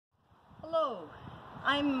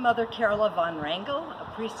I'm Mother Carola von Wrangel,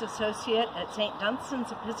 a priest associate at St.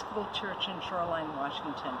 Dunstan's Episcopal Church in Shoreline,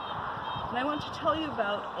 Washington. And I want to tell you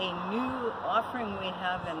about a new offering we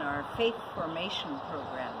have in our faith formation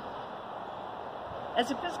program.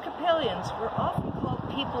 As Episcopalians, we're often called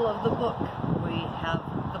people of the book. We have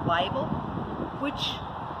the Bible, which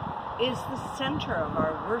is the center of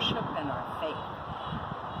our worship and our faith.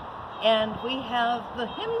 And we have the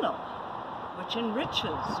hymnal, which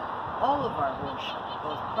enriches all of our worship,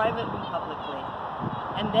 both private and publicly.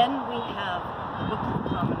 And then we have the Book of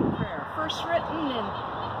Common Prayer, first written in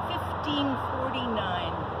 1549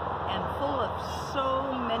 and full of so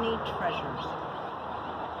many treasures.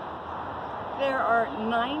 There are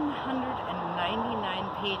 999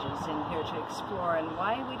 pages in here to explore, and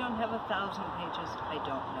why we don't have 1,000 pages, I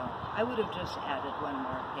don't know. I would have just added one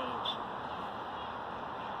more page.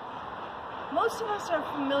 Most of us are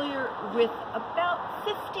familiar with about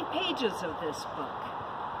 50 pages of this book,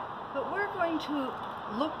 but we're going to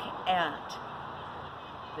look at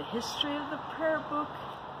the history of the prayer book,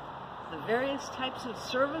 the various types of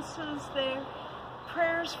services there,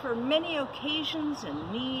 prayers for many occasions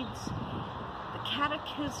and needs, the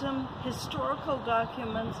catechism, historical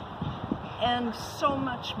documents, and so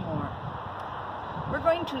much more. We're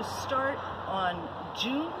going to start on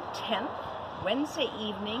June 10th, Wednesday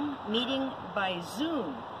evening, meeting by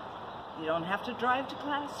Zoom. You don't have to drive to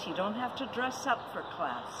class. You don't have to dress up for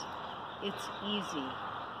class. It's easy.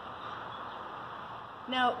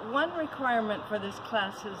 Now, one requirement for this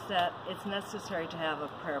class is that it's necessary to have a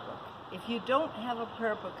prayer book. If you don't have a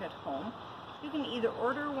prayer book at home, you can either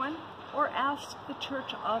order one or ask the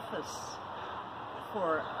church office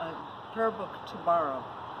for a prayer book to borrow,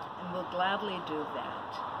 and we'll gladly do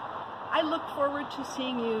that. I look forward to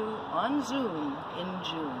seeing you on Zoom in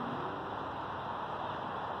June.